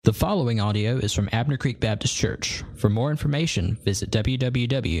The following audio is from Abner Creek Baptist Church. For more information, visit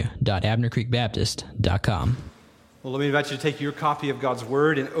www.abnercreekbaptist.com. Well, let me invite you to take your copy of God's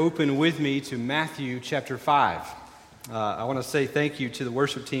Word and open with me to Matthew chapter 5. I want to say thank you to the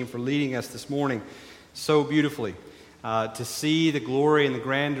worship team for leading us this morning so beautifully to see the glory and the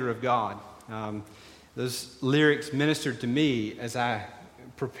grandeur of God. Those lyrics ministered to me as I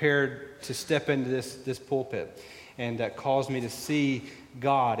prepared to step into this pulpit, and that caused me to see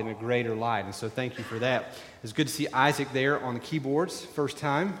God in a greater light. And so thank you for that. It's good to see Isaac there on the keyboards, first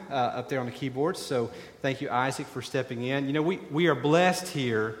time up there on the keyboards. So thank you, Isaac, for stepping in. You know, we are blessed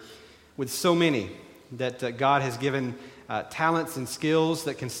here with so many that God has given talents and skills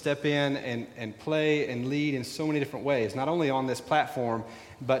that can step in and play and lead in so many different ways, not only on this platform,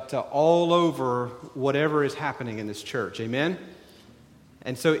 but all over whatever is happening in this church. Amen?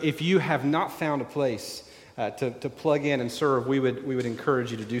 And so if you have not found a place to plug in and serve, we would encourage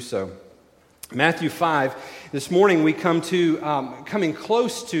you to do so. Matthew 5, this morning we come to coming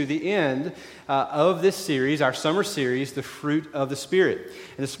close to the end of this series, our summer series, The Fruit of the Spirit.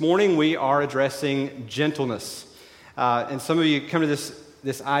 And this morning we are addressing gentleness. And some of you come to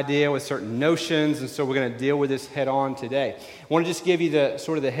this idea with certain notions, and so we're going to deal with this head on today. I want to just give you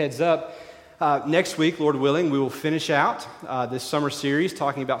the heads up. Next week, Lord willing, we will finish out this summer series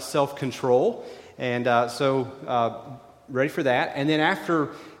talking about self-control. And so ready for that. And then after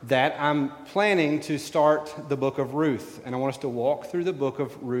that, I'm planning to start the book of Ruth. And I want us to walk through the book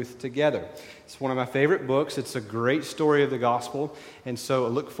of Ruth together. It's one of my favorite books. It's a great story of the gospel. And so I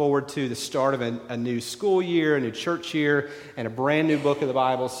look forward to the start of a new school year, a new church year, and a brand new book of the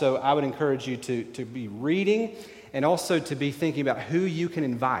Bible. So I would encourage you to be reading and also to be thinking about who you can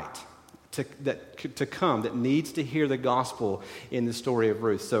invite to come, that needs to hear the gospel in the story of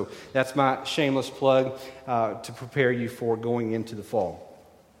Ruth. So that's my shameless plug to prepare you for going into the fall.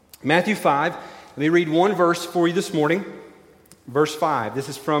 Matthew 5, let me read one verse for you this morning. Verse 5, this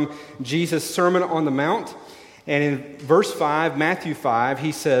is from Jesus' Sermon on the Mount. And in verse 5, Matthew 5,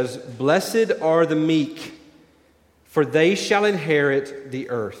 he says, "Blessed are the meek, for they shall inherit the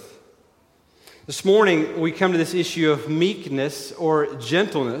earth." This morning, we come to this issue of meekness or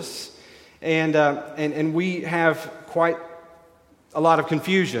gentleness. And we have quite a lot of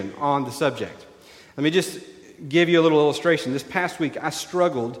confusion on the subject. Let me just give you a little illustration. This past week, I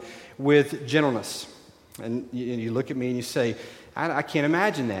struggled with gentleness. And you look at me and you say, I can't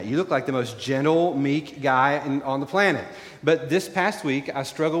imagine that. You look like the most gentle, meek guy on the planet. But this past week, I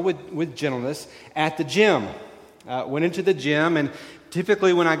struggled with gentleness at the gym. Went into the gym, and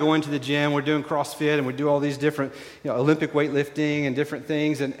typically when I go into the gym, we're doing CrossFit and we do all these different Olympic weightlifting and different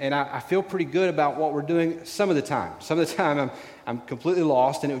things, and I feel pretty good about what we're doing some of the time. Some of the time I'm completely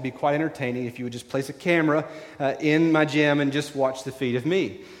lost, and it would be quite entertaining if you would just place a camera in my gym and just watch the feed of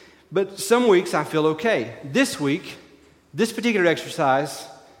me. But some weeks I feel okay. This week, this particular exercise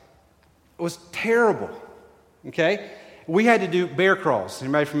was terrible, okay? We had to do bear crawls.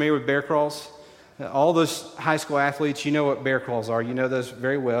 Anybody familiar with bear crawls? All those high school athletes, you know what bear crawls are. You know those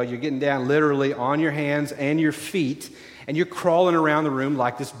very well. You're getting down literally on your hands and your feet, and you're crawling around the room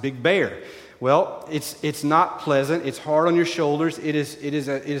like this big bear. Well, it's not pleasant. It's hard on your shoulders. It is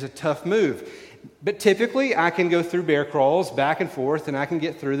a tough move. But typically, I can go through bear crawls back and forth, and I can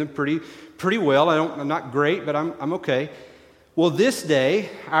get through them pretty well. I'm not great, but I'm okay. Well, this day,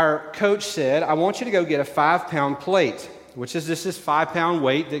 our coach said, "I want you to go get a 5-pound plate," which is just this 5-pound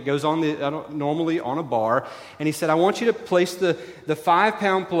weight that goes on normally on a bar. And he said, "I want you to place the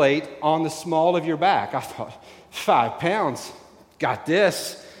 5-pound plate on the small of your back." I thought, 5 pounds? Got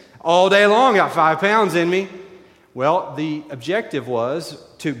this. All day long, got 5 pounds in me. Well, the objective was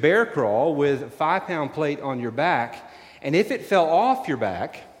to bear crawl with a 5-pound plate on your back. And if it fell off your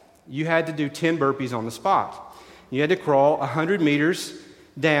back, you had to do 10 burpees on the spot. You had to crawl 100 meters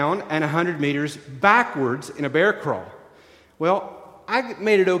down and 100 meters backwards in a bear crawl. Well, I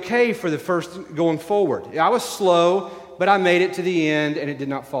made it okay for the first going forward. I was slow, but I made it to the end, and it did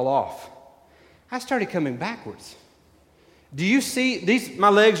not fall off. I started coming backwards. Do you see? My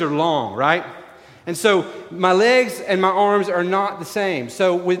legs are long, right? And so my legs and my arms are not the same.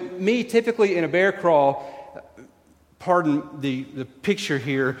 So with me, typically in a bear crawl, pardon the picture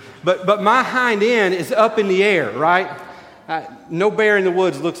here, but my hind end is up in the air, right? No bear in the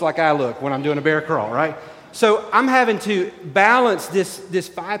woods looks like I look when I'm doing a bear crawl, right? So I'm having to balance this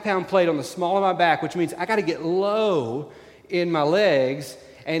 5-pound plate on the small of my back, which means I got to get low in my legs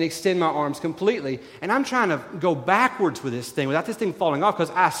and extend my arms completely. And I'm trying to go backwards with this thing without this thing falling off,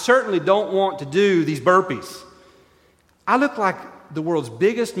 because I certainly don't want to do these burpees. I look like the world's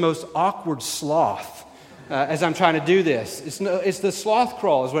biggest, most awkward sloth as I'm trying to do this. It's the sloth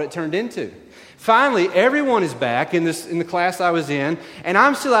crawl is what it turned into. Finally, everyone is back in the class I was in, and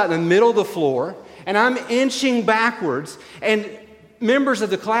I'm still out in the middle of the floor, and I'm inching backwards, and members of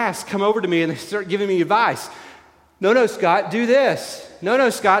the class come over to me and they start giving me advice. No, Scott, do this. No,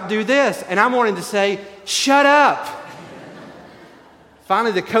 Scott, do this. And I'm wanting to say, shut up.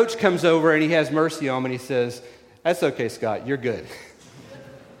 Finally, the coach comes over and he has mercy on me and he says, that's okay, Scott, you're good.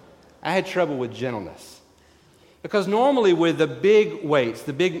 I had trouble with gentleness. Because normally with the big weights,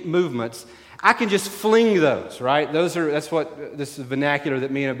 the big movements, I can just fling those, right? That's what this is vernacular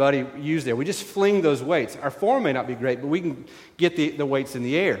that me and a buddy use there. We just fling those weights. Our form may not be great, but we can get the weights in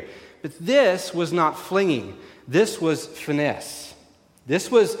the air. But this was not flinging. This was finesse. This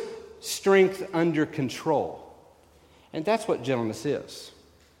was strength under control. And that's what gentleness is.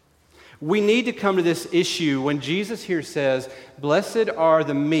 We need to come to this issue when Jesus here says, blessed are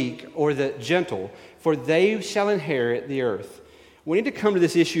the meek or the gentle, for they shall inherit the earth. We need to come to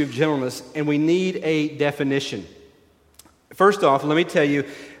this issue of gentleness, and we need a definition. First off, let me tell you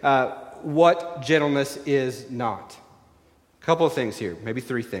what gentleness is not. A couple of things here, maybe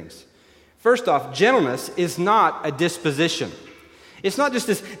three things. First off, gentleness is not a disposition. It's not just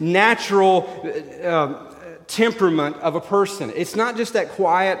this natural temperament of a person. It's not just that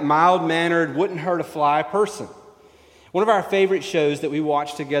quiet, mild-mannered, wouldn't hurt a fly person. One of our favorite shows that we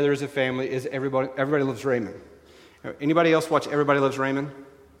watch together as a family is Everybody Loves Raymond. Anybody else watch Everybody Loves Raymond?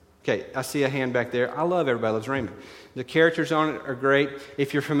 Okay, I see a hand back there. I love Everybody Loves Raymond. The characters on it are great.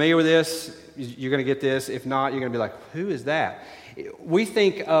 If you're familiar with this, you're going to get this. If not, you're going to be like, who is that? We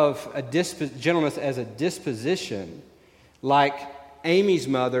think of gentleness as a disposition, like Amy's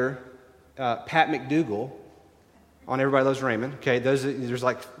mother, Pat McDougal, on Everybody Loves Raymond. Okay, there's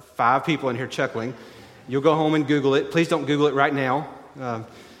like 5 people in here chuckling. You'll go home and Google it. Please don't Google it right now.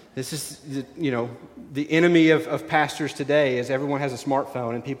 This is, the enemy of pastors today is everyone has a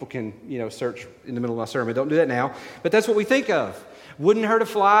smartphone and people can, search in the middle of my sermon. Don't do that now. But that's what we think of. Wouldn't hurt a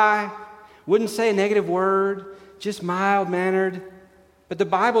fly. Wouldn't say a negative word. Just mild-mannered. But the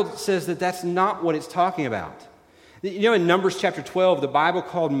Bible says that that's not what it's talking about. In Numbers chapter 12, the Bible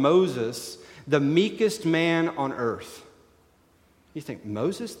called Moses the meekest man on earth. You think,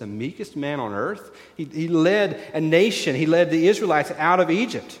 Moses, the meekest man on earth? He led a nation. He led the Israelites out of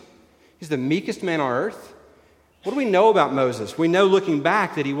Egypt. He's the meekest man on earth. What do we know about Moses? We know, looking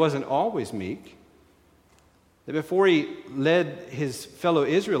back, that he wasn't always meek. That before he led his fellow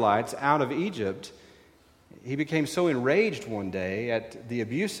Israelites out of Egypt, he became so enraged one day at the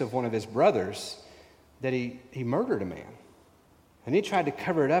abuse of one of his brothers that he murdered a man. And he tried to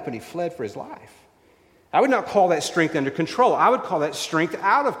cover it up and he fled for his life. I would not call that strength under control. I would call that strength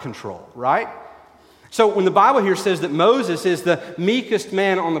out of control, right? So when the Bible here says that Moses is the meekest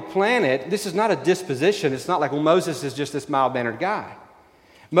man on the planet, this is not a disposition. It's not like, well, Moses is just this mild-mannered guy.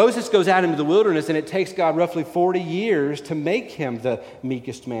 Moses goes out into the wilderness, and it takes God roughly 40 years to make him the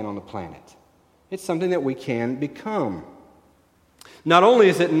meekest man on the planet. It's something that we can become. Not only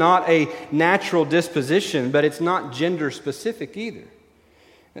is it not a natural disposition, but it's not gender-specific either.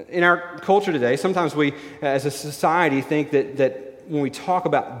 In our culture today, sometimes we, as a society, think that when we talk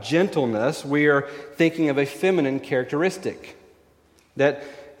about gentleness, we are thinking of a feminine characteristic. That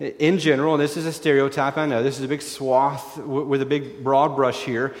in general, and this is a stereotype, I know, this is a big swath with a big broad brush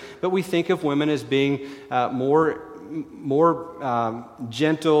here, but we think of women as being more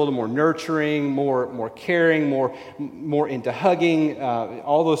gentle, more nurturing, more caring, more into hugging,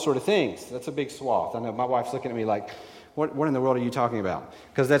 all those sort of things. That's a big swath. I know my wife's looking at me like, what in the world are you talking about?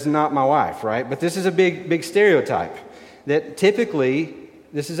 Because that's not my wife, right? But this is a big stereotype that typically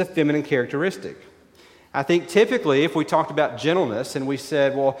this is a feminine characteristic. I think typically if we talked about gentleness and we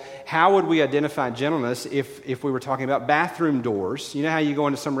said, well, how would we identify gentleness if we were talking about bathroom doors? You know how you go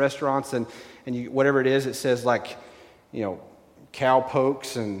into some restaurants and you, whatever it is, it says like, cow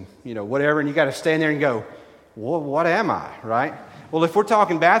pokes and, whatever, and you got to stand there and go, well, what am I, right? Well, if we're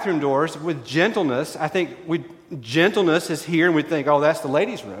talking bathroom doors with gentleness, I think gentleness is here, and we think, oh, that's the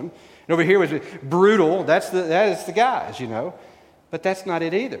ladies' room. And over here was brutal. That is the guys, But that's not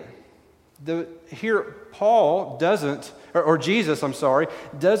it either. Here, Paul doesn't, or Jesus,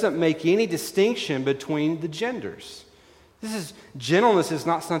 doesn't make any distinction between the genders. Gentleness is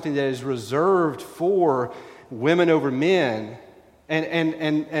not something that is reserved for women over men,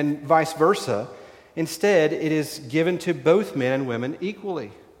 and vice versa. Instead, it is given to both men and women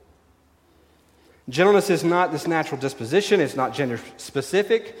equally. Gentleness is not this natural disposition. It's not gender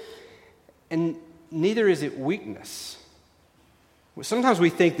specific, and neither is it weakness. Sometimes we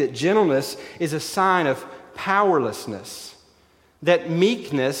think that gentleness is a sign of powerlessness. that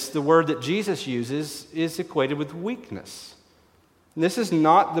meekness, the word that Jesus uses, is equated with weakness. And this is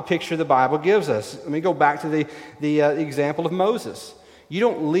not the picture the Bible gives us. Let me go back to the example of Moses. You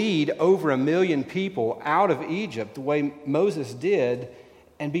don't lead over 1 million people out of Egypt the way Moses did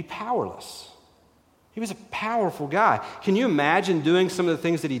and be powerless. He was a powerful guy. Can you imagine doing some of the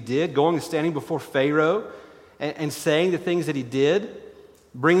things that he did, going and standing before Pharaoh and saying the things that he did?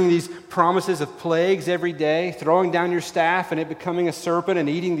 Bringing these promises of plagues every day, throwing down your staff and it becoming a serpent and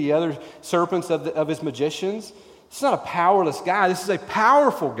eating the other serpents of his magicians. This is not a powerless guy. This is a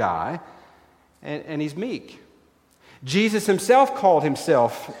powerful guy, and he's meek. Jesus himself called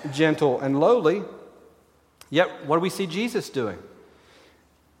himself gentle and lowly. Yet, what do we see Jesus doing?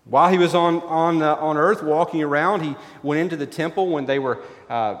 While he was on earth walking around, he went into the temple when they were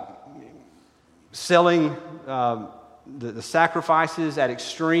selling the sacrifices at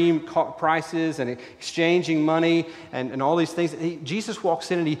extreme prices and exchanging money and all these things. Jesus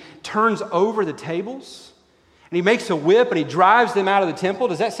walks in and he turns over the tables and he makes a whip and he drives them out of the temple.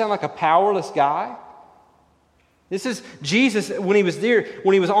 Does that sound like a powerless guy? This is Jesus when he was there,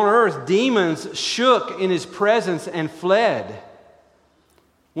 when he was on earth, demons shook in his presence and fled.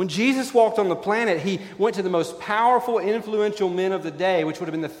 When Jesus walked on the planet, he went to the most powerful, influential men of the day, which would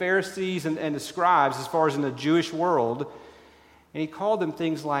have been the Pharisees and the scribes as far as in the Jewish world, and he called them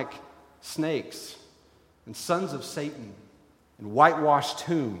things like snakes and sons of Satan and whitewashed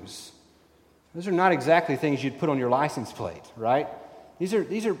tombs. Those are not exactly things you'd put on your license plate, right? These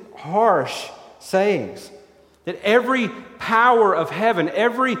are harsh sayings. That every power of heaven,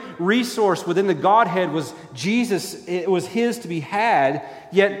 every resource within the Godhead was Jesus, it was his to be had,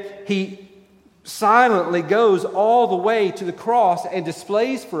 yet he silently goes all the way to the cross and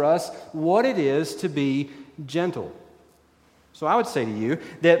displays for us what it is to be gentle. So I would say to you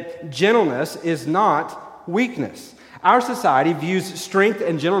that gentleness is not weakness. Our society views strength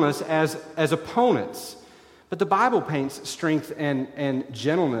and gentleness as opponents, but the Bible paints strength and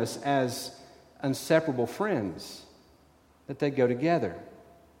gentleness as inseparable friends, that they go together.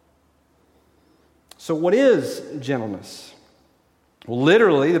 So what is gentleness? Well,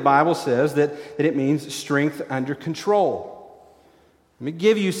 literally, the Bible says that it means strength under control. Let me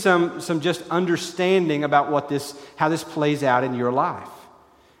give you some just understanding about how this plays out in your life.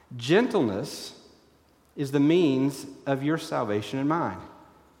 Gentleness is the means of your salvation and mine.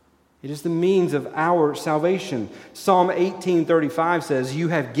 It is the means of our salvation. Psalm 18:35 says, "You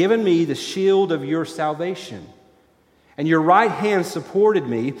have given me the shield of your salvation, and your right hand supported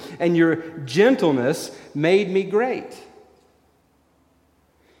me, and your gentleness made me great."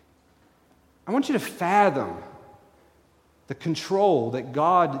 I want you to fathom the control that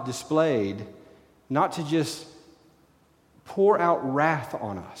God displayed, not to just pour out wrath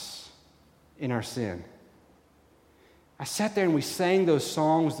on us in our sin. I sat there and we sang those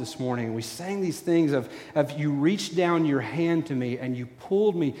songs this morning. We sang these things of you reached down your hand to me and you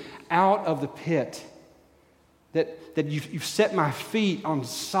pulled me out of the pit. That you've set my feet on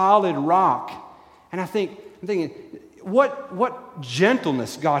solid rock. And I'm thinking, what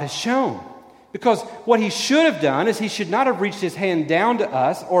gentleness God has shown. Because what he should have done is he should not have reached his hand down to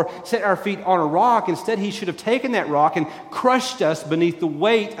us or set our feet on a rock. Instead, he should have taken that rock and crushed us beneath the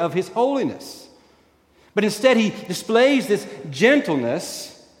weight of his holiness. But instead, he displays this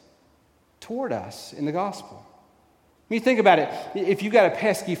gentleness toward us in the gospel. When you think about it, if you've got a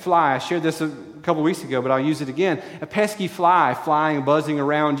pesky fly, I shared this a couple weeks ago, but I'll use it again. A pesky fly flying and buzzing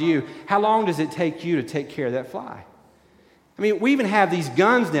around you, how long does it take you to take care of that fly? I mean, we even have these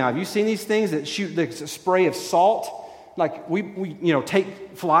guns now. Have you seen these things that shoot the spray of salt? Like we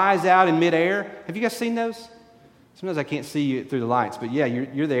take flies out in midair. Have you guys seen those? Sometimes I can't see you through the lights, but yeah,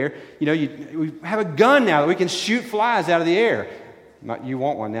 you're there. We have a gun now that we can shoot flies out of the air. You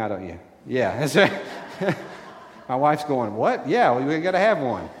want one now, don't you? Yeah, that's right. My wife's going, what? Yeah, we got to have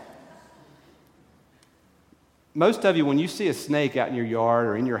one. Most of you, when you see a snake out in your yard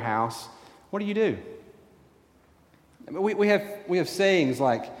or in your house, what do? I mean, we have sayings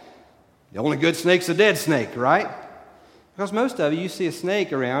like, the only good snake's a dead snake, right? Because most of you see a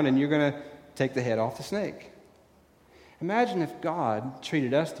snake around and you're going to take the head off the snake. Imagine if God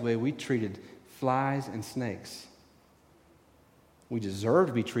treated us the way we treated flies and snakes. We deserve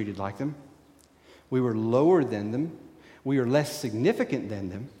to be treated like them. We were lower than them. We are less significant than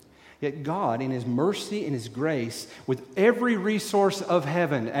them. Yet God, in his mercy and his grace, with every resource of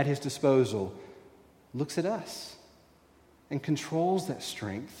heaven at his disposal, looks at us and controls that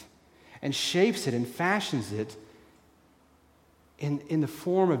strength and shapes it and fashions it in the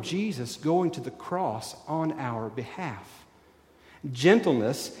form of Jesus going to the cross on our behalf.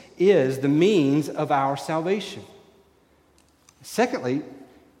 Gentleness is the means of our salvation. Secondly,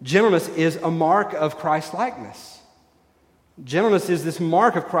 gentleness is a mark of Christ-likeness. Gentleness is this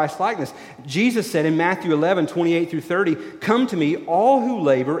mark of Christ-likeness. Jesus said in Matthew 11, 28 through 30, "Come to me, all who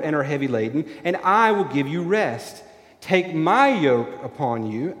labor and are heavy laden, and I will give you rest. Take my yoke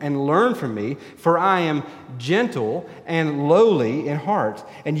upon you and learn from me, for I am gentle and lowly in heart,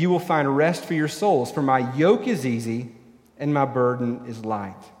 and you will find rest for your souls. For my yoke is easy and my burden is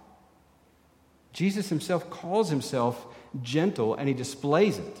light." Jesus himself calls himself gentle, and he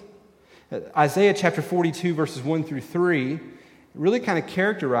displays it. Isaiah chapter 42, verses 1 through 3, really kind of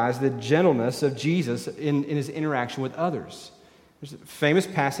characterize the gentleness of Jesus in his interaction with others. There's a famous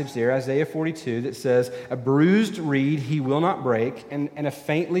passage there, Isaiah 42, that says, "A bruised reed he will not break, and a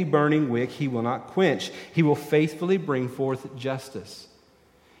faintly burning wick he will not quench. He will faithfully bring forth justice."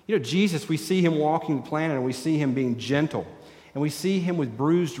 You know, Jesus, we see him walking the planet, and we see him being gentle, and we see him with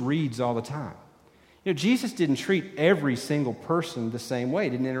bruised reeds all the time. You know, Jesus didn't treat every single person the same way,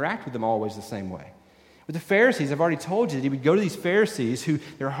 didn't interact with them always the same way. With the Pharisees, I've already told you that he would go to these Pharisees who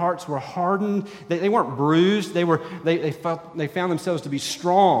their hearts were hardened. They weren't bruised. They found themselves to be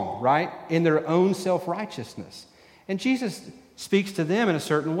strong, right, in their own self-righteousness. And Jesus speaks to them in a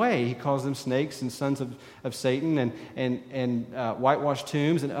certain way. He calls them snakes and sons of Satan and whitewashed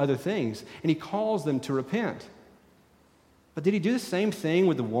tombs and other things. And he calls them to repent. But did he do the same thing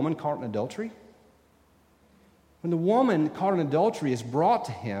with the woman caught in adultery? When the woman caught in adultery is brought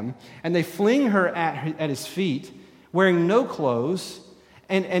to him, and they fling her at his feet, wearing no clothes,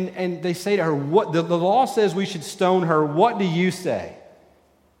 and they say to her, "What the law says we should stone her. What do you say?"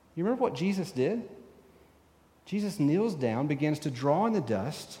 You remember what Jesus did? Jesus kneels down, begins to draw in the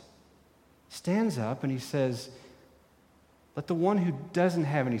dust, stands up, and he says, "Let the one who doesn't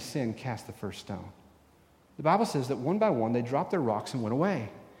have any sin cast the first stone." The Bible says that one by one they dropped their rocks and went away.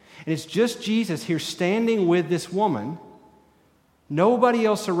 And it's just Jesus here standing with this woman, nobody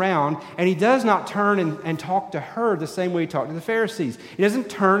else around, and he does not turn and talk to her the same way he talked to the Pharisees. He doesn't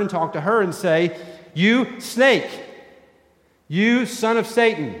turn and talk to her and say, "You snake, you son of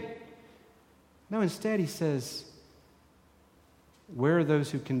Satan." No, instead he says, "Where are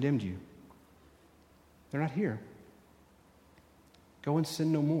those who condemned you? They're not here. Go and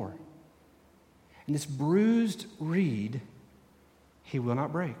sin no more." And this bruised reed he will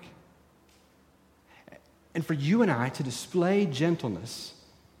not break. And for you and I to display gentleness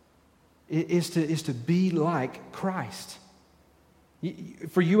is to be like Christ.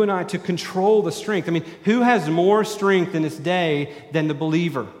 For you and I to control the strength. I mean, who has more strength in this day than the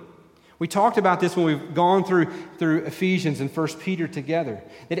believer? We talked about this when we've gone through Ephesians and 1 Peter together.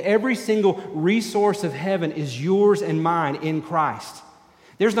 That every single resource of heaven is yours and mine in Christ.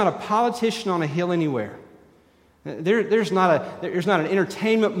 There's not a politician on a hill anywhere. There's not an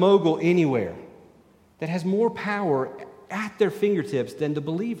entertainment mogul anywhere that has more power at their fingertips than the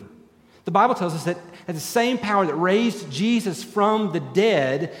believer. The Bible tells us that the same power that raised Jesus from the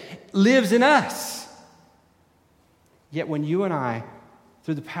dead lives in us. Yet when you and I,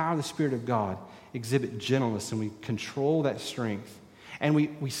 through the power of the Spirit of God, exhibit gentleness and we control that strength, and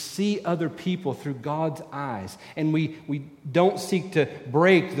we see other people through God's eyes, and we don't seek to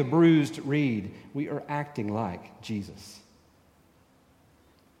break the bruised reed, we are acting like Jesus.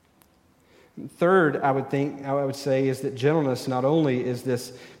 Third, I would say, is that gentleness not only is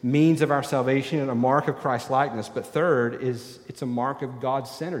this means of our salvation and a mark of Christ-likeness, but third is it's a mark of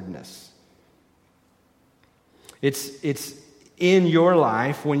God-centeredness. It's in your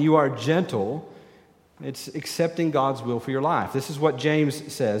life when you are gentle. It's accepting God's will for your life. This is what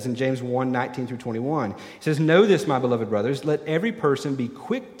James says in James 1, 19 through 21. He says, "Know this, my beloved brothers, let every person be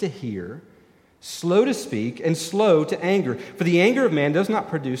quick to hear, slow to speak, and slow to anger. For the anger of man does not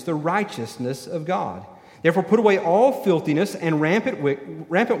produce the righteousness of God. Therefore put away all filthiness and rampant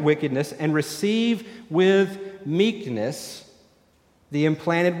wickedness, and receive with meekness the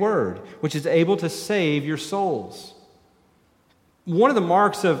implanted word, which is able to save your souls." One of the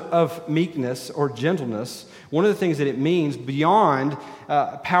marks of meekness or gentleness, one of the things that it means beyond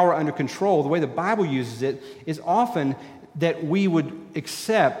power under control, the way the Bible uses it, is often that we would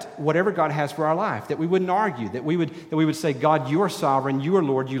accept whatever God has for our life, that we wouldn't argue, that we would say, "God, you are sovereign, you are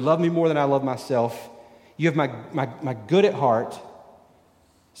Lord, you love me more than I love myself, you have my good at heart,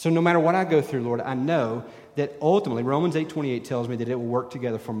 so no matter what I go through, Lord, I know that ultimately, Romans 8:28 tells me that it will work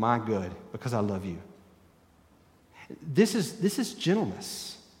together for my good because I love you." This is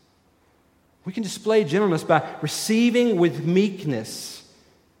gentleness. We can display gentleness by receiving with meekness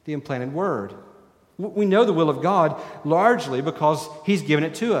the implanted word. We know the will of God largely because He's given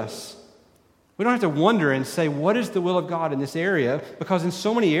it to us. We don't have to wonder and say, what is the will of God in this area? Because in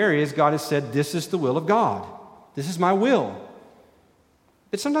so many areas, God has said, this is the will of God. This is my will.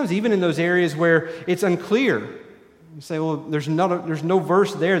 But sometimes even in those areas where it's unclear, you say, well, there's no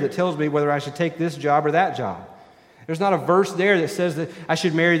verse there that tells me whether I should take this job or that job. There's not a verse there that says that I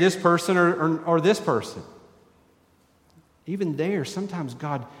should marry this person or this person. Even there, sometimes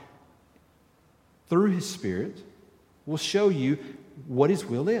God, through His Spirit, will show you what His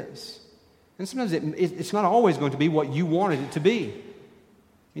will is. And sometimes it's not always going to be what you wanted it to be.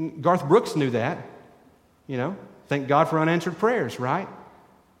 And Garth Brooks knew that. Thank God for unanswered prayers, right?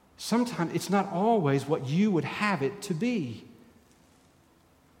 Sometimes it's not always what you would have it to be.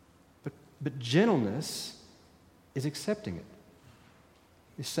 But gentleness is accepting it.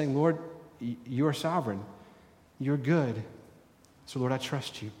 It's saying, Lord, you are sovereign. You're good. So, Lord, I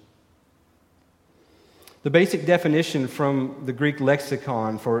trust you. The basic definition from the Greek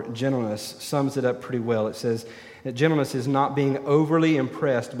lexicon for gentleness sums it up pretty well. It says that gentleness is not being overly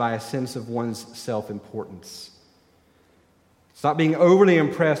impressed by a sense of one's self-importance. It's not being overly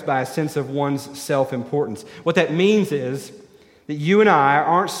impressed by a sense of one's self-importance. What that means is that you and I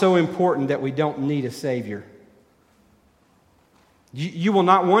aren't so important that we don't need a Savior. You will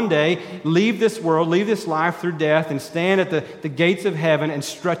not one day leave this world, leave this life through death, and stand at the gates of heaven and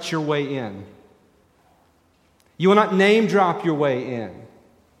strut your way in. You will not name drop your way in.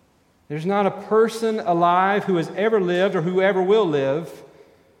 There's not a person alive who has ever lived or who ever will live,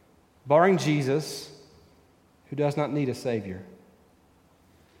 barring Jesus, who does not need a Savior.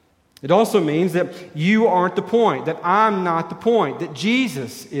 It also means that you aren't the point, that I'm not the point, that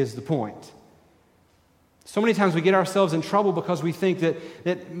Jesus is the point. So many times we get ourselves in trouble because we think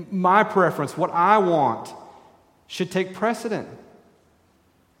that my preference, what I want, should take precedent.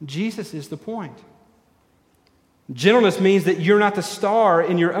 Jesus is the point. Gentleness means that you're not the star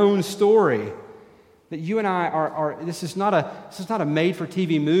in your own story. That you and I are this is not a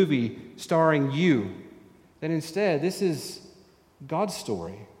made-for-TV movie starring you. That instead, this is God's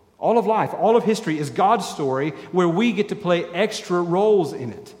story. All of life, all of history is God's story where we get to play extra roles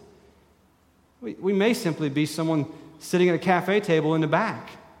in it. We may simply be someone sitting at a cafe table in the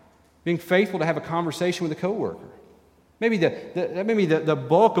back, being faithful to have a conversation with a coworker. Maybe the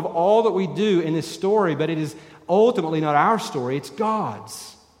bulk of all that we do in this story, but it is ultimately not our story, it's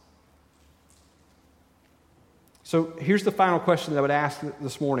God's. So here's the final question that I would ask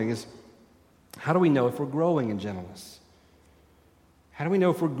this morning is, how do we know if we're growing in gentleness? How do we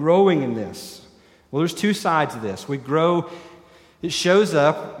know if we're growing in this? Well, there's two sides of this. We grow, it shows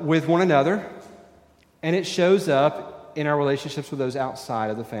up with one another, and it shows up in our relationships with those outside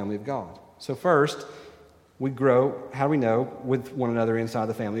of the family of God. So first, we grow, how do we know, with one another inside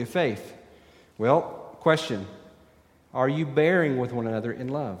the family of faith? Well, question, are you bearing with one another in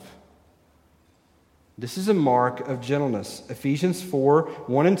love? This is a mark of gentleness. Ephesians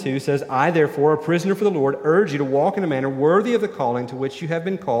 4:1-2 says, I, therefore, a prisoner for the Lord, urge you to walk in a manner worthy of the calling to which you have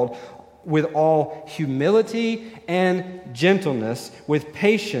been called, with all humility and gentleness, with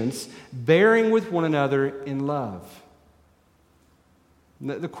patience, bearing with one another in love.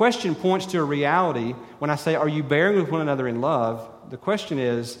 The question points to a reality. When I say, are you bearing with one another in love? The question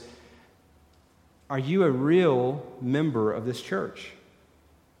is, are you a real member of this church?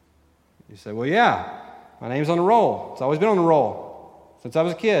 You say, well, yeah, my name's on the roll. It's always been on the roll. Since I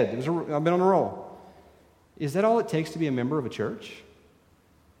was a kid, I've been on the roll. Is that all it takes to be a member of a church?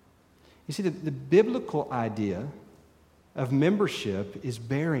 You see, the biblical idea of membership is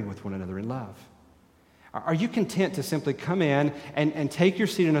bearing with one another in love. Are you content to simply come in and take your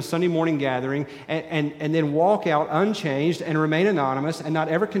seat in a Sunday morning gathering and then walk out unchanged and remain anonymous and not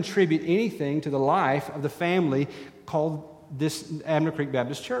ever contribute anything to the life of the family called this Abner Creek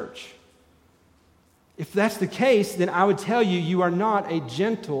Baptist Church? If that's the case, then I would tell you, you are not a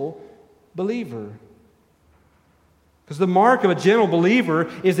gentle believer. Because the mark of a gentle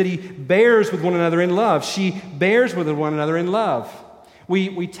believer is that he bears with one another in love. She bears with one another in love.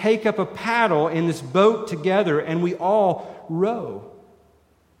 We take up a paddle in this boat together and we all row.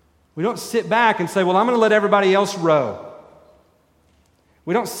 We don't sit back and say, well, I'm going to let everybody else row.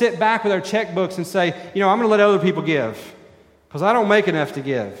 We don't sit back with our checkbooks and say, I'm going to let other people give because I don't make enough to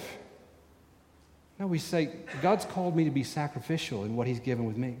give. No, we say, God's called me to be sacrificial in what He's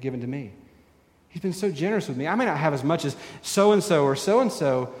given to me. He's been so generous with me. I may not have as much as so-and-so or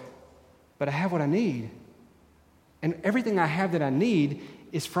so-and-so, but I have what I need. And everything I have that I need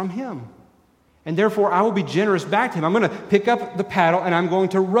is from Him. And therefore, I will be generous back to Him. I'm going to pick up the paddle and I'm going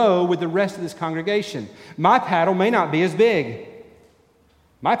to row with the rest of this congregation. My paddle may not be as big.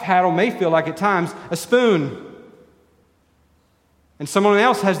 My paddle may feel like at times a spoon. And someone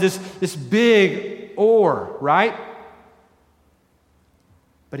else has this big oar, right?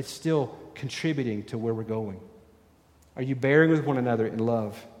 But it's still contributing to where we're going. Are you bearing with one another in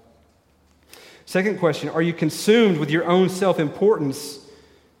love? Second question, are you consumed with your own self-importance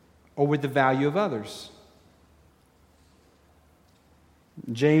or with the value of others?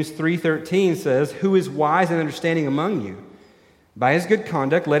 James 3:13 says, "Who is wise and understanding among you? By his good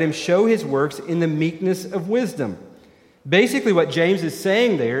conduct, let him show his works in the meekness of wisdom." Basically, what James is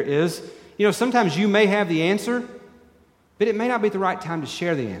saying there is, sometimes you may have the answer, but it may not be the right time to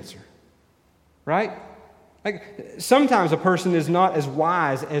share the answer. Right? Like, sometimes a person is not as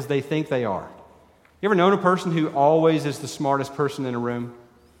wise as they think they are. You ever known a person who always is the smartest person in a room,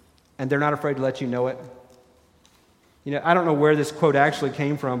 and they're not afraid to let you know it? I don't know where this quote actually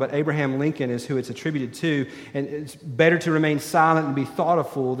came from, but Abraham Lincoln is who it's attributed to, and it's better to remain silent and be thought a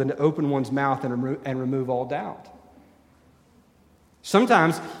fool than to open one's mouth and remove all doubt.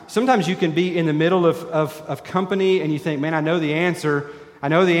 Sometimes you can be in the middle of company and you think, man, I know the answer.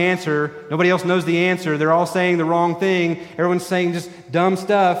 Nobody else knows the answer. They're all saying the wrong thing. Everyone's saying just dumb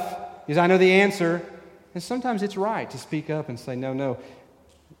stuff because I know the answer. And sometimes it's right to speak up and say, no,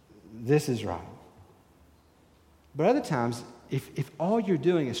 this is right. But other times, if all you're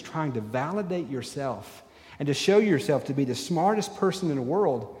doing is trying to validate yourself and to show yourself to be the smartest person in the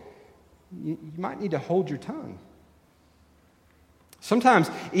world, you might need to hold your tongue.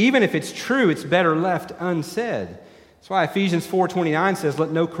 Sometimes, even if it's true, it's better left unsaid. That's why Ephesians 4:29 says,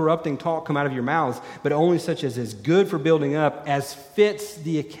 "Let no corrupting talk come out of your mouths, but only such as is good for building up, as fits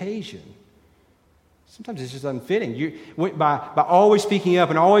the occasion." Sometimes it's just unfitting. By always speaking up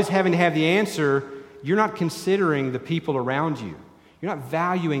and always having to have the answer, you're not considering the people around you. You're not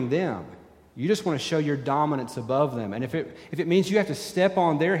valuing them. You just want to show your dominance above them. And if it means you have to step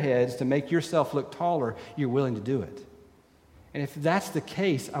on their heads to make yourself look taller, you're willing to do it. And if that's the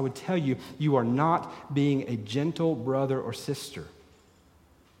case, I would tell you, you are not being a gentle brother or sister.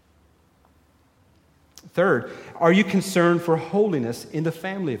 Third, are you concerned for holiness in the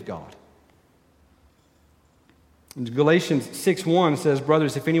family of God? Galatians 6:1 says,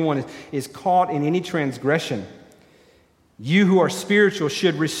 "Brothers, if anyone is caught in any transgression, you who are spiritual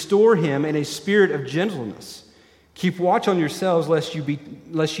should restore him in a spirit of gentleness. Keep watch on yourselves lest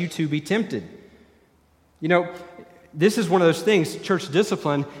you too be tempted." This is one of those things, church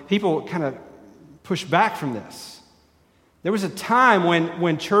discipline, people kind of push back from this. There was a time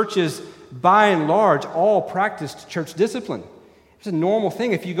when churches, by and large, all practiced church discipline. It's a normal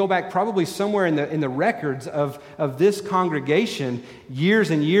thing. If you go back probably somewhere in the records of this congregation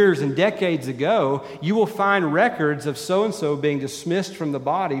years and years and decades ago, you will find records of so-and-so being dismissed from the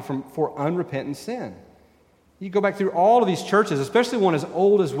body for unrepentant sin. You go back through all of these churches, especially one as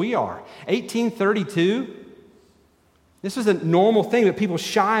old as we are. 1832, this is a normal thing, but people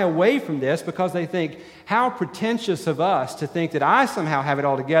shy away from this because they think, how pretentious of us to think that I somehow have it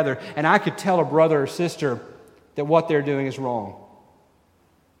all together and I could tell a brother or sister that what they're doing is wrong.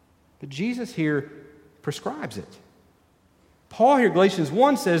 But Jesus here prescribes it. Paul here, Galatians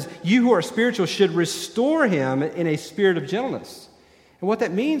 1 says, "You who are spiritual should restore him in a spirit of gentleness." And what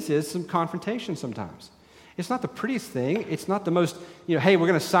that means is some confrontation sometimes. It's not the prettiest thing. It's not the most, hey, we're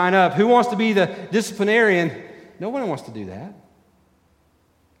going to sign up. Who wants to be the disciplinarian? No one wants to do that.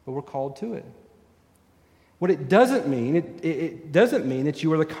 But we're called to it. What it doesn't mean, it doesn't mean that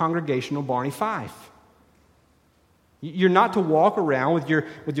you are the congregational Barney Fife. You're not to walk around with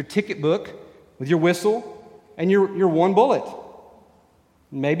your ticket book, with your whistle, and your one bullet.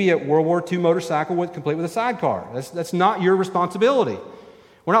 Maybe a World War II motorcycle complete with a sidecar. That's not your responsibility.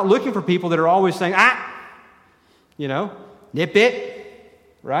 We're not looking for people that are always saying, nip it,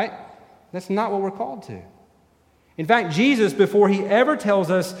 right? That's not what we're called to. In fact, Jesus, before he ever tells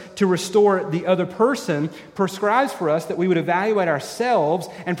us to restore the other person, prescribes for us that we would evaluate ourselves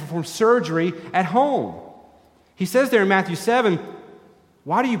and perform surgery at home. He says there in Matthew 7,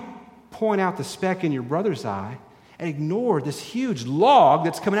 "Why do you point out the speck in your brother's eye and ignore this huge log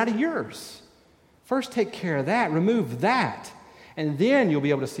that's coming out of yours? First take care of that, remove that, and then you'll be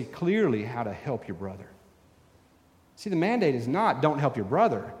able to see clearly how to help your brother." See, the mandate is not don't help your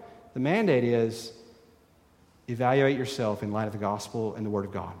brother. The mandate is evaluate yourself in light of the gospel and the word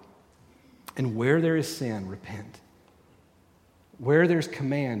of God. And where there is sin, repent. Where there's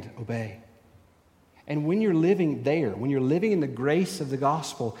command, obey. And when you're living there, when you're living in the grace of the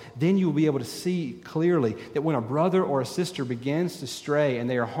gospel, then you'll be able to see clearly that when a brother or a sister begins to stray and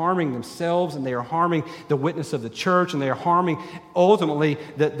they are harming themselves and they are harming the witness of the church and they are harming ultimately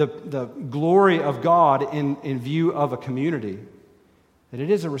the glory of God in view of a community, that it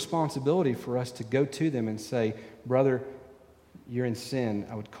is a responsibility for us to go to them and say, "Brother, you're in sin.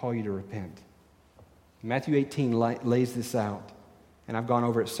 I would call you to repent." Matthew 18 lays this out. And I've gone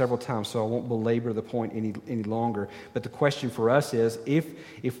over it several times, so I won't belabor the point any longer. But the question for us is,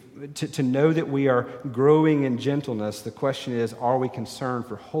 to know that we are growing in gentleness, the question is, are we concerned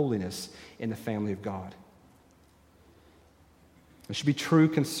for holiness in the family of God? There should be true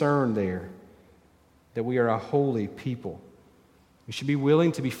concern there that we are a holy people. We should be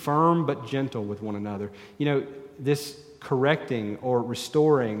willing to be firm but gentle with one another. You know, this correcting or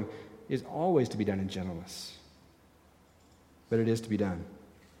restoring is always to be done in gentleness. But it is to be done.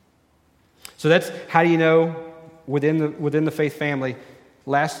 So that's how do you know within the faith family.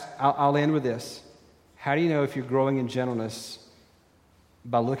 I'll end with this. How do you know if you're growing in gentleness?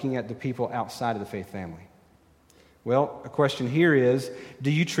 By looking at the people outside of the faith family. Well, a question here is,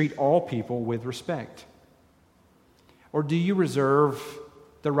 do you treat all people with respect? Or do you reserve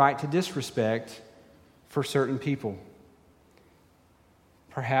the right to disrespect for certain people?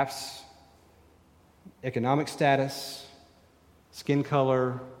 Perhaps economic status, skin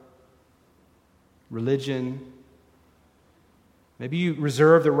color, religion. Maybe you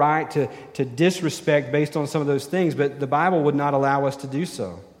reserve the right to disrespect based on some of those things, but the Bible would not allow us to do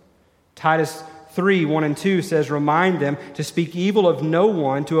so. Titus 3:1-2 says, "Remind them to speak evil of no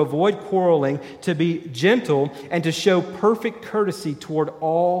one, to avoid quarreling, to be gentle, and to show perfect courtesy toward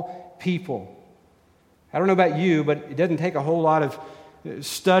all people." I don't know about you, but it doesn't take a whole lot of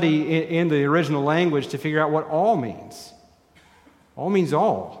study in the original language to figure out what all means. All means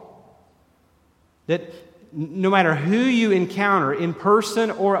all. That no matter who you encounter, in person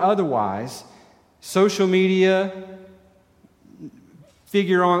or otherwise, social media,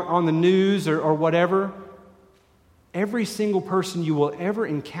 figure on the news or whatever, every single person you will ever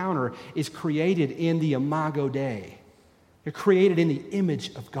encounter is created in the imago Dei. They're created in the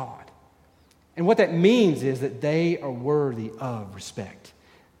image of God. And what that means is that they are worthy of respect.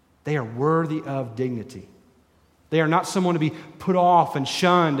 They are worthy of dignity. They are not someone to be put off and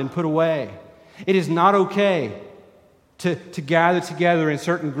shunned and put away. It is not okay to gather together in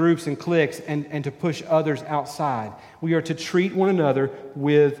certain groups and cliques and to push others outside. We are to treat one another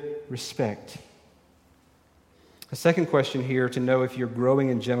with respect. The second question here to know if you're growing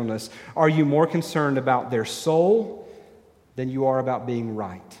in gentleness, are you more concerned about their soul than you are about being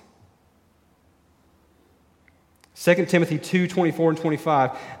right? 2 Timothy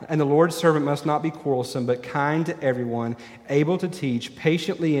 2:24-25, "And the Lord's servant must not be quarrelsome, but kind to everyone, able to teach,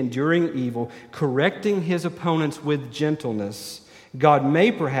 patiently enduring evil, correcting his opponents with gentleness. God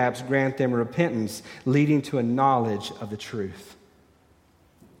may perhaps grant them repentance, leading to a knowledge of the truth."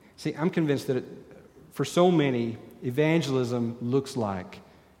 See, I'm convinced that for so many, evangelism looks like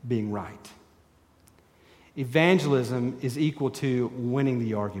being right. Evangelism is equal to winning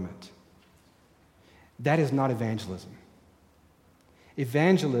the argument. That is not evangelism.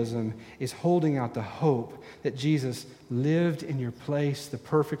 Evangelism is holding out the hope that Jesus lived in your place the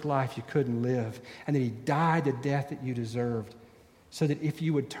perfect life you couldn't live, and that he died the death that you deserved, so that if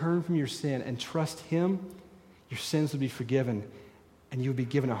you would turn from your sin and trust him, your sins would be forgiven, and you would be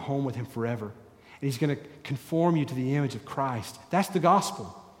given a home with him forever. And he's going to conform you to the image of Christ. That's the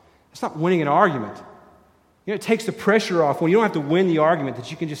gospel. It's not winning an argument. You know, it takes the pressure off when you don't have to win the argument, that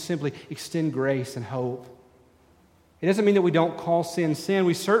you can just simply extend grace and hope. It doesn't mean that we don't call sin sin.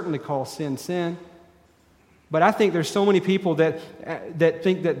 We certainly call sin sin. But I think there's so many people that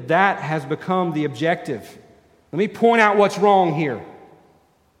think that has become the objective. Let me point out what's wrong here,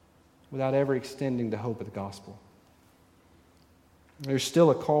 without ever extending the hope of the gospel. There's still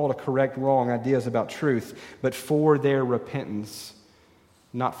a call to correct wrong ideas about truth, but for their repentance,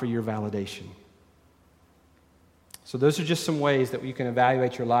 not for your validation. So those are just some ways that you can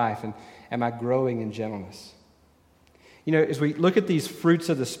evaluate your life, and am I growing in gentleness? You know, as we look at these fruits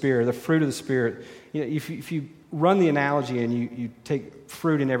of the Spirit, the fruit of the Spirit, you know, if you run the analogy and you take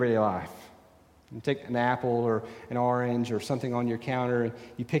fruit in everyday life, you take an apple or an orange or something on your counter, and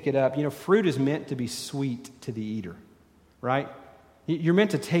you pick it up, you know, fruit is meant to be sweet to the eater, right? You're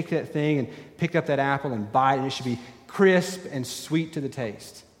meant to take that thing and pick up that apple and bite it, and it should be crisp and sweet to the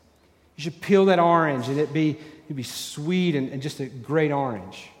taste. You should peel that orange and it'd be sweet and just a great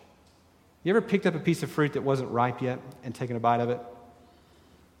orange. You ever picked up a piece of fruit that wasn't ripe yet and taken a bite of it?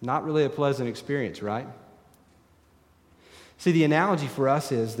 Not really a pleasant experience, right? See, the analogy for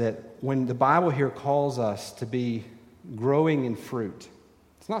us is that when the Bible here calls us to be growing in fruit,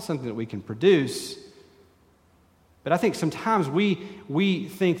 it's not something that we can produce, but I think sometimes we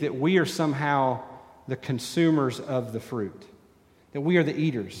think that we are somehow the consumers of the fruit, that we are the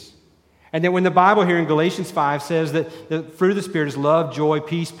eaters. And that when the Bible here in Galatians 5 says that the fruit of the Spirit is love, joy,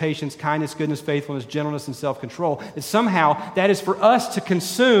 peace, patience, kindness, goodness, faithfulness, gentleness, and self-control, that somehow that is for us to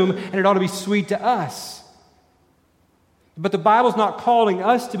consume, and it ought to be sweet to us. The But the Bible's not calling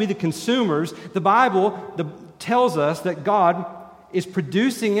us to be the consumers. The Bible tells us that God is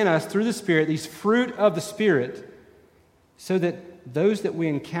producing in us through the Spirit these fruit of the Spirit so that those that we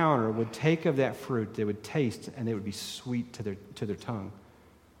encounter would take of that fruit, they would taste, and they would be sweet to their tongue.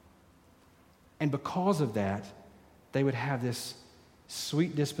 And because of that, they would have this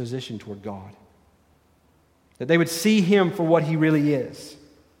sweet disposition toward God. That they would see Him for what He really is.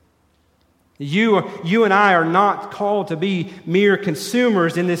 You and I are not called to be mere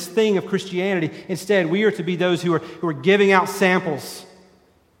consumers in this thing of Christianity. Instead, we are to be those who are giving out samples.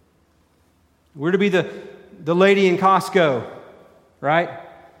 We're to be the lady in Costco, right?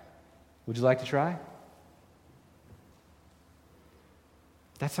 Would you like to try?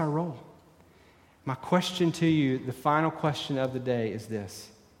 That's our role. My question to you, the final question of the day, is this.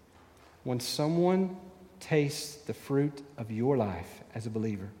 When someone tastes the fruit of your life as a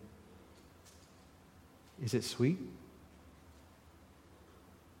believer, is it sweet?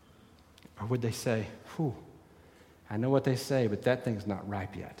 Or would they say, "Whew, I know what they say, but that thing's not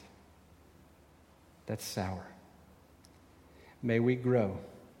ripe yet. That's sour." May we grow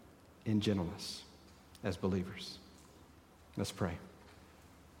in gentleness as believers. Let's pray.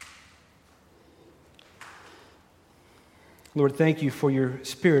 Lord, thank you for your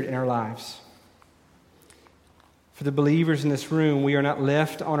Spirit in our lives. For the believers in this room, we are not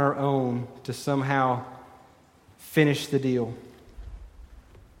left on our own to somehow finish the deal.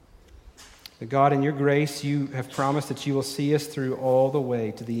 But God, in your grace, you have promised that you will see us through all the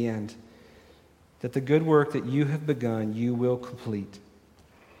way to the end. That the good work that you have begun, you will complete.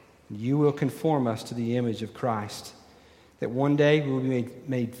 You will conform us to the image of Christ. That one day we will be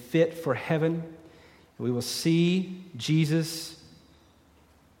made fit for heaven. We will see Jesus.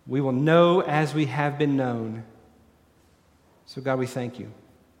 We will know as we have been known. So God, we thank you.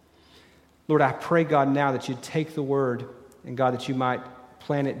 Lord, I pray, God, now that you'd take the word, and God, that you might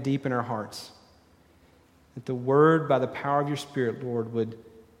plant it deep in our hearts. That the word, by the power of your Spirit, Lord, would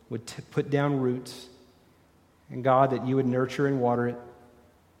put down roots. And God, that you would nurture and water it.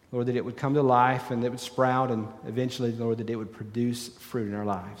 Lord, that it would come to life and that it would sprout, and eventually, Lord, that it would produce fruit in our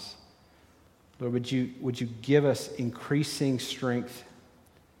lives. Lord, would you give us increasing strength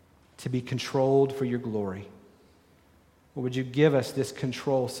to be controlled for your glory? Or would you give us this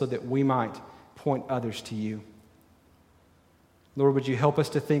control so that we might point others to you? Lord, would you help us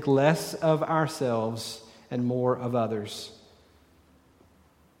to think less of ourselves and more of others?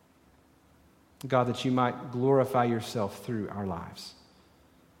 God, that you might glorify yourself through our lives.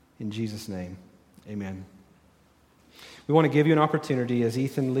 In Jesus' name, amen. We want to give you an opportunity as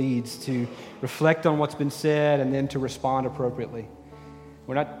Ethan leads to reflect on what's been said and then to respond appropriately.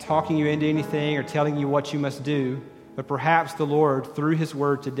 We're not talking you into anything or telling you what you must do, but perhaps the Lord, through His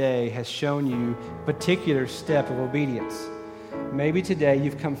Word today, has shown you a particular step of obedience. Maybe today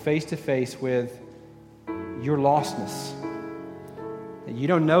you've come face to face with your lostness, that you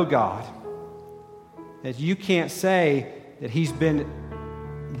don't know God, that you can't say that He's been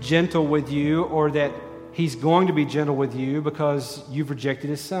gentle with you or that He's going to be gentle with you because you've rejected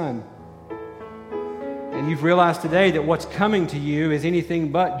His Son. And you've realized today that what's coming to you is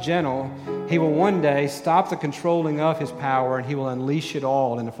anything but gentle. He will one day stop the controlling of His power and He will unleash it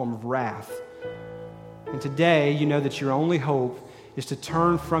all in the form of wrath. And today you know that your only hope is to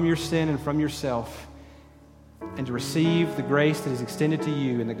turn from your sin and from yourself and to receive the grace that is extended to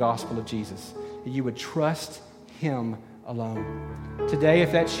you in the gospel of Jesus. That you would trust Him alone. Today,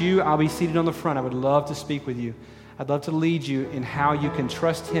 if that's you, I'll be seated on the front. I would love to speak with you. I'd love to lead you in how you can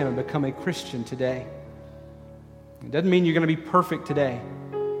trust Him and become a Christian today. It doesn't mean you're going to be perfect today.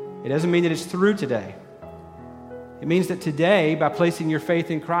 It doesn't mean that it's through today. It means that today, by placing your faith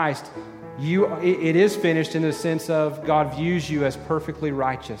in Christ, it is finished in the sense of God views you as perfectly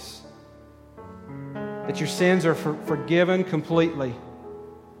righteous. That your sins are forgiven completely.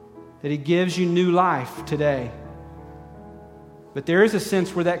 That He gives you new life today. But there is a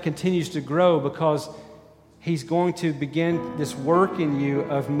sense where that continues to grow because He's going to begin this work in you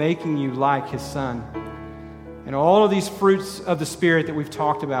of making you like His Son. And all of these fruits of the Spirit that we've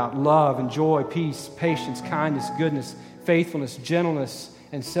talked about, love and joy, peace, patience, kindness, goodness, faithfulness, gentleness,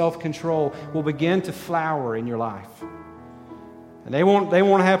 and self-control will begin to flower in your life. And they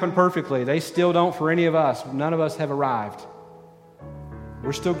won't happen perfectly. They still don't for any of us. None of us have arrived.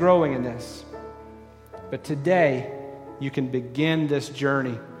 We're still growing in this. But today, you can begin this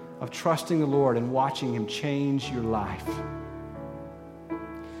journey of trusting the Lord and watching Him change your life.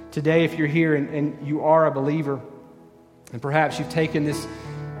 Today, if you're here and you are a believer, and perhaps you've taken this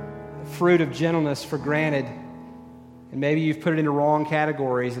fruit of gentleness for granted, And maybe you've put it into wrong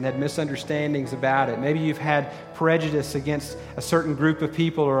categories and had misunderstandings about it. Maybe you've had prejudice against a certain group of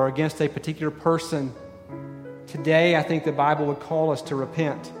people or against a particular person. Today, I think the Bible would call us to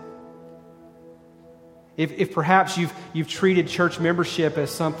repent. If perhaps you've treated church membership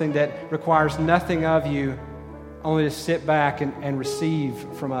as something that requires nothing of you, only to sit back and receive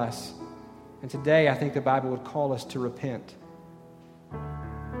from us. And today, I think the Bible would call us to repent.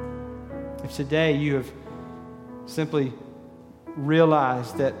 If today you have simply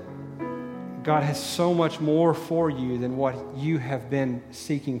realized that God has so much more for you than what you have been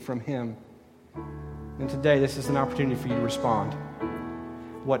seeking from Him, then today this is an opportunity for you to respond.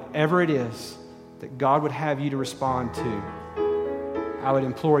 Whatever it is that God would have you to respond to, I would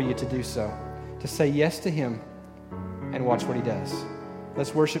implore you to do so, to say yes to Him and watch what He does.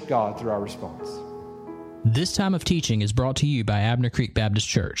 Let's worship God through our response. This time of teaching is brought to you by Abner Creek Baptist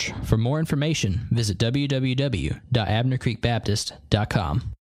Church. For more information, visit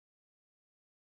www.abnercreekbaptist.com.